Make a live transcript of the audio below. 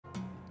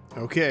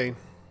Okay.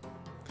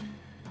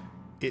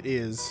 It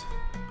is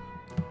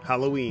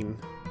Halloween,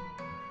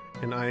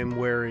 and I am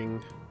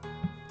wearing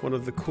one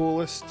of the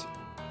coolest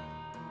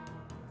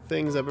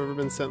things I've ever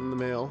been sent in the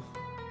mail.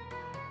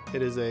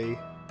 It is a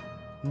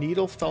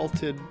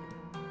needle-felted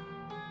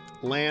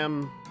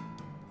lamb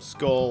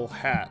skull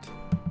hat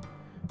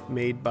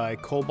made by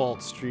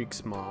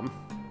Cobaltstreaks mom.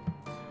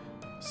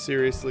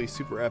 Seriously,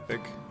 super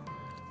epic.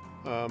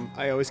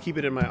 I always keep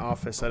it in my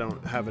office. I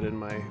don't have it in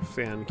my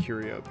fan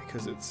curio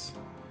because it's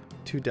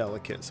too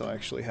delicate, so I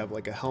actually have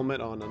like a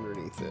helmet on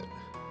underneath it.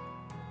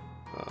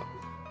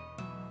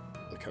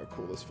 Look how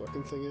cool this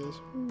fucking thing is.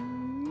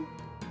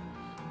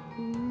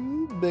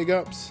 Big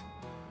ups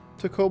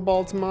to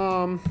Cobalt's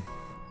mom.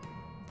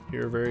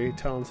 You're a very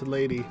talented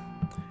lady,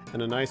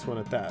 and a nice one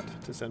at that,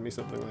 to send me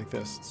something like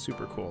this. It's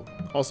super cool.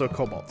 Also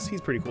Cobalt's,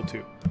 he's pretty cool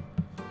too.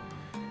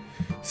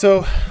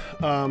 So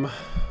I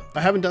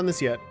haven't done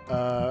this yet.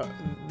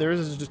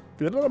 There's a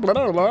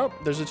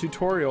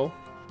tutorial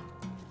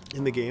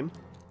in the game.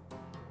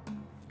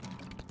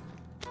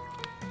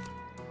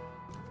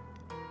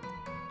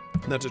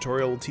 That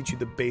tutorial will teach you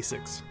the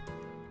basics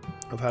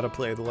of how to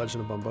play The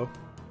Legend of Bumbo.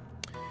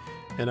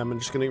 And I'm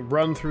just going to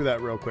run through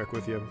that real quick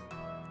with you.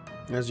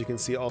 As you can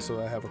see,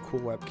 also, I have a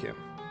cool webcam.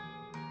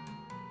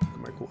 Look at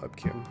my cool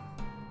webcam.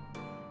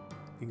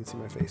 You can see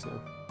my face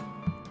now.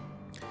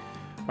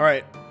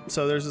 Alright,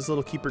 so there's this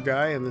little keeper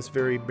guy in this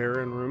very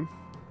barren room.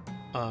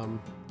 And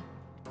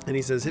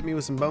he says, "Hit me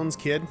with some bones,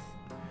 kid.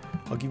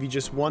 I'll give you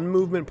just one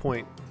movement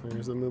point."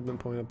 There's the movement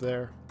point up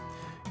there.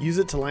 "Use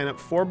it to line up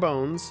 4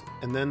 bones,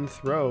 and then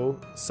throw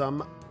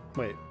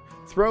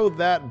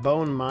that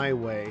bone my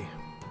way."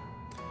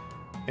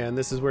 And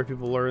this is where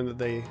people learn that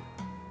they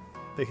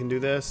can do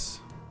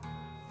this.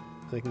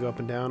 They can go up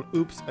and down.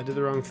 Oops, I did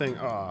the wrong thing.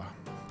 Ah,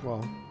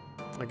 well,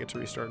 I get to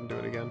restart and do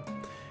it again.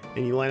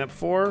 And you line up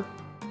 4,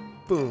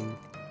 boom,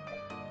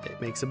 it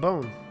makes a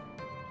bone.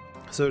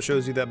 So it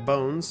shows you that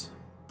bones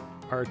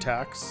are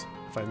attacks.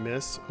 If I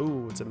miss,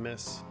 ooh, it's a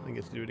miss. I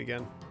get to do it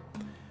again.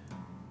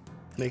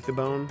 Make the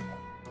bone.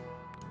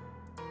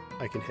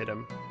 I can hit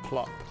him.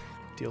 Plop.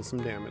 Deal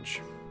some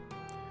damage.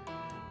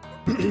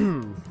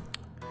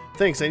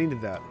 Thanks, I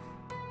needed that.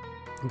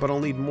 But I'll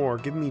need more.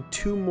 Give me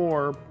 2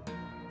 more.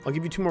 I'll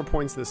give you 2 more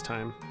points this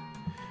time.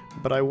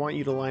 But I want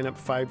you to line up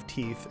 5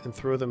 teeth and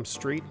throw them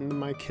straight into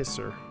my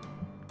kisser.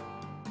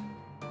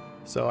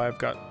 So I've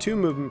got 2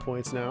 movement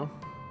points now.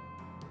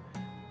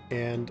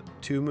 And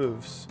 2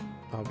 moves.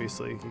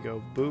 Obviously, you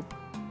go boop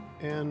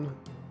and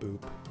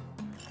boop.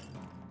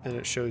 And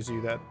it shows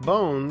you that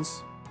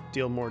bones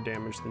deal more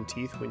damage than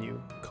teeth when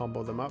you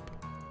combo them up.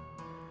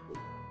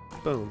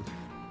 Boom.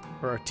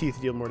 Or our teeth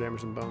deal more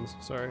damage than bones,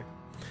 sorry.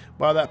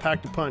 Wow, that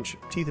packed a punch.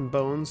 Teeth and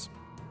bones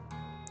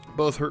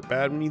both hurt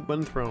bad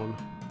when thrown.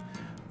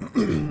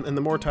 And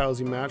the more tiles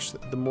you match,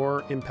 the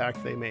more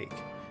impact they make.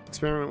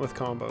 Experiment with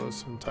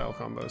combos and tile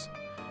combos.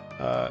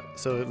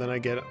 So then I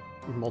get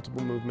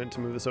multiple movement to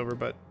move this over,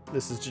 but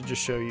this is to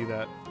just show you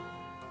that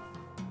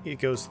it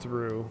goes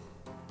through.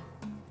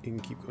 You can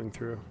keep going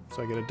through.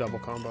 So I get a double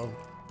combo.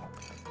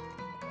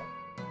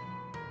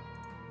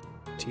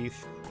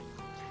 Teeth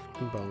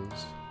and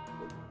bones.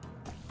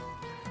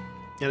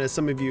 And as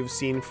some of you have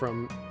seen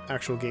from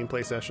actual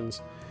gameplay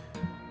sessions,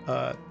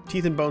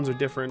 teeth and bones are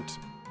different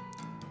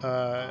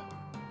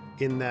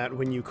in that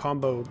when you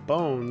combo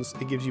bones,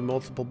 it gives you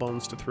multiple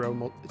bones to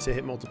throw to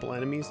hit multiple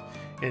enemies,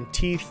 and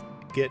teeth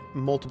get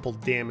multiple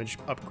damage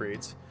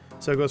upgrades.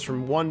 So it goes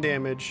from 1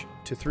 damage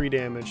to 3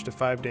 damage to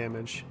 5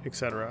 damage,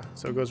 etc.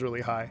 So it goes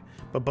really high.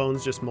 But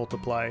bones just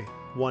multiply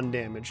 1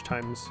 damage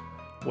times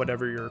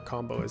whatever your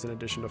combo is in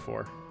addition to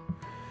 4.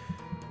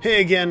 Hey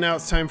again, now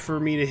it's time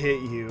for me to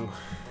hit you.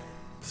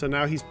 So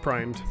now he's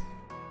primed.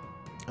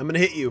 I'm gonna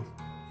hit you.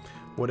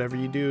 Whatever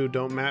you do,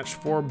 don't match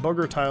 4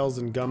 booger tiles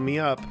and gum me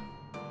up.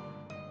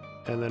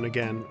 And then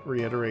again,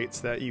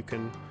 reiterates that you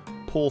can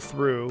pull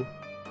through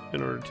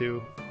in order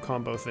to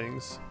combo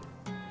things.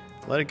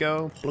 Let it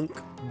go, blunk,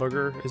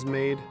 booger is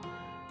made,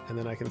 and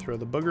then I can throw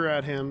the booger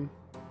at him,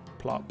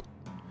 plop,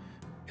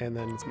 and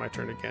then it's my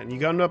turn again. You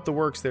got up the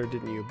works there,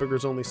 didn't you?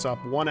 Boogers only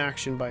stop 1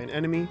 action by an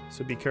enemy,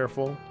 so be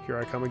careful. Here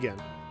I come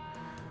again.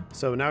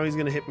 So now he's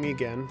gonna hit me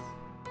again.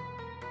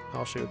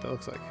 I'll show you what that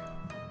looks like.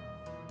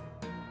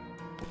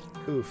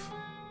 Oof.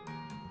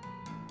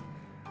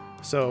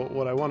 So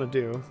what I want to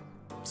do,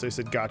 so he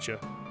said gotcha.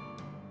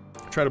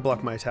 Try to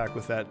block my attack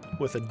with that,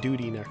 with a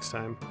duty next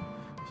time.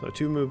 So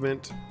 2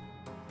 movement.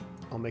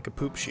 I'll make a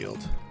poop shield,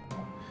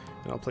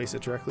 and I'll place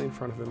it directly in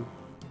front of him,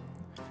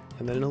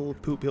 and then he'll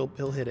poop.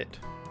 He'll hit it.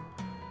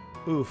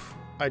 Oof!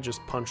 I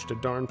just punched a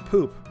darn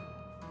poop.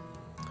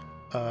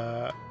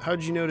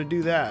 How'd you know to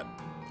do that?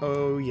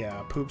 Oh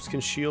yeah, poops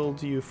can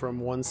shield you from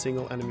 1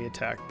 single enemy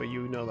attack, but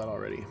you know that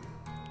already.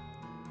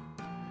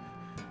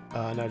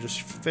 Now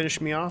just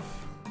finish me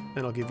off,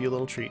 and I'll give you a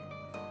little treat.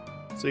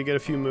 So you get a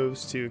few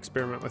moves to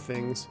experiment with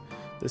things.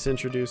 This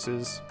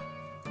introduces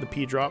the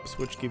P drops,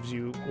 which gives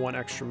you 1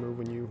 extra move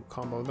when you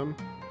combo them,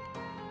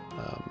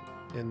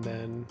 and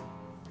then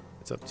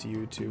it's up to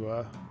you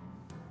to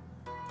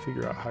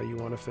figure out how you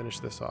want to finish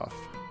this off.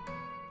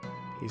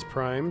 He's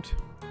primed.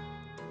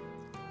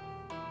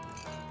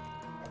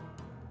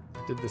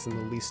 I did this in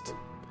the least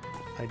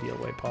ideal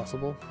way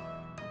possible.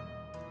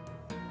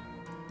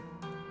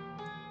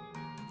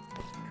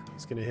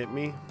 He's gonna hit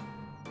me.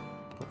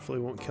 Hopefully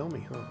he won't kill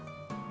me, huh?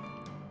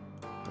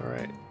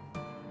 Alright.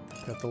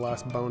 Got the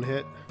last bone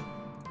hit.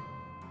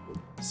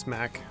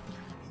 Smack.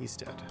 He's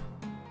dead.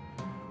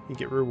 You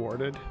get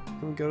rewarded.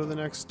 And we go to the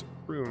next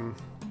room.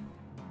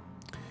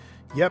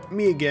 Yep,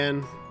 me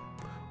again.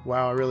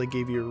 Wow, I really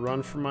gave you a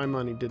run for my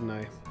money, didn't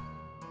I?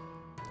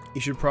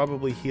 You should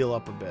probably heal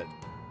up a bit.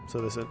 So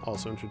this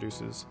also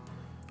introduces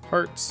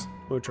hearts,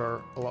 which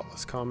are a lot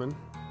less common.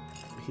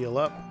 Heal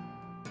up.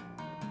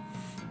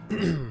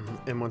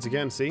 And once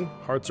again, see?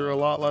 Hearts are a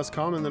lot less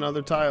common than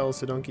other tiles,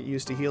 so don't get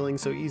used to healing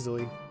so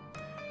easily.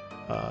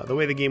 The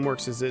way the game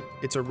works is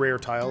it's a rare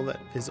tile that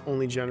is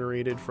only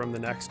generated from the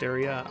next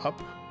area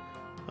up.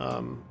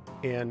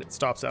 And it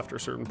stops after a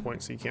certain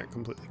point, so you can't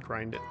completely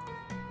grind it.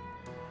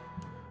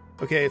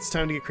 Okay, it's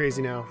time to get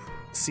crazy now.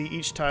 See,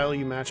 each tile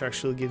you match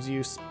actually gives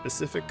you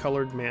specific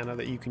colored mana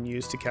that you can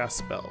use to cast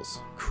spells.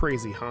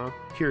 Crazy, huh?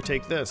 Here,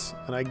 take this.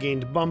 And I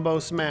gained Bumbo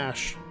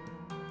Smash.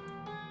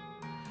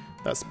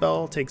 That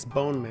spell takes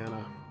bone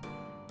mana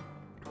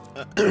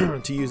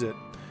to use it.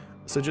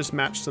 So just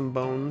match some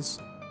bones.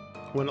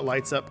 When it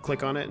lights up,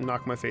 click on it and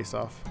knock my face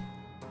off.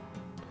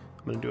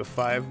 I'm gonna do a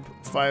five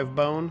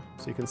bone,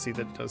 so you can see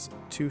that it does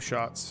 2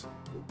 shots.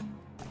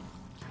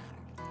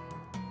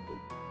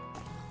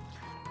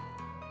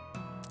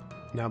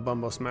 Now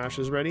Bumbo Smash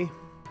is ready.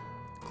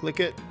 Click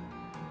it,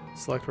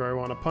 select where I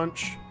want to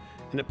punch,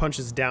 and it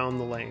punches down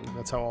the lane.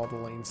 That's how all the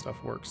lane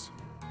stuff works.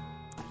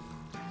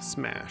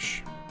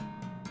 Smash.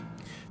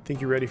 Think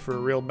you're ready for a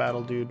real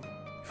battle, dude.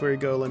 Before you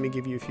go, let me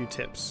give you a few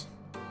tips.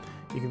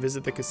 You can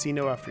visit the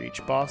casino after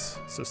each boss,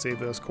 so save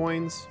those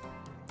coins.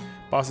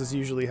 Bosses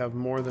usually have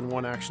more than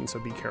one action, so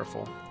be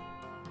careful.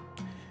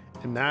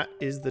 And that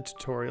is the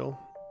tutorial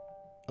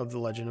of The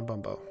Legend of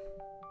Bumbo.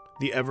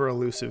 The ever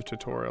elusive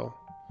tutorial.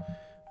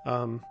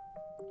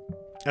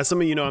 As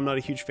some of you know, I'm not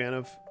a huge fan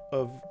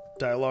of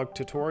dialogue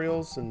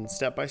tutorials and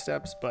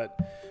step-by-steps, but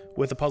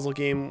with a puzzle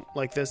game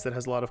like this that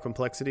has a lot of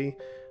complexity,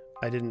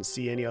 I didn't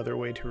see any other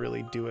way to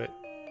really do it.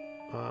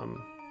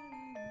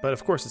 But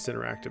of course it's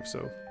interactive,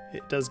 so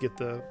it does get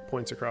the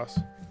points across.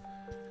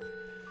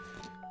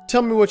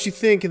 Tell me what you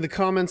think in the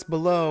comments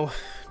below.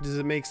 Does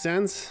it make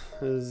sense?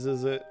 Does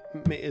it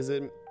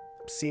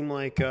seem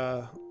like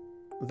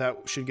that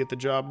should get the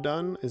job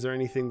done? Is there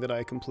anything that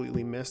I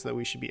completely missed that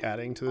we should be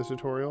adding to the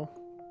tutorial?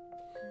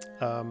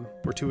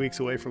 We're 2 weeks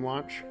away from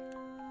launch.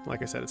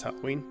 Like I said, it's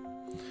Halloween.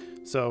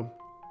 So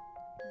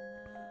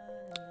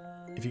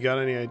if you got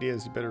any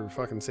ideas, you better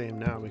fucking say them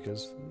now,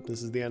 because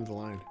this is the end of the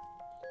line.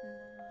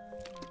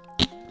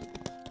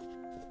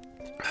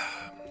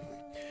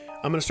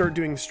 I'm gonna start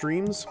doing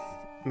streams,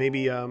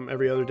 maybe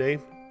every other day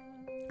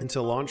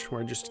until launch,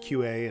 where I just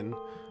QA and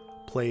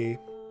play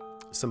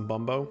some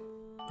Bumbo.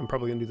 I'm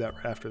probably gonna do that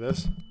right after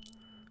this.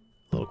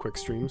 Little quick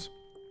streams.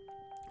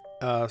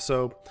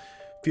 So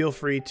feel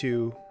free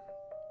to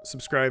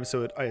subscribe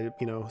so it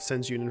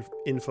sends you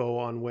info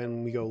on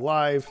when we go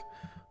live,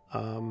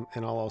 and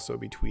I'll also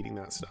be tweeting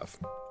that stuff.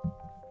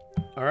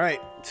 All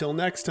right, till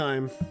next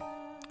time.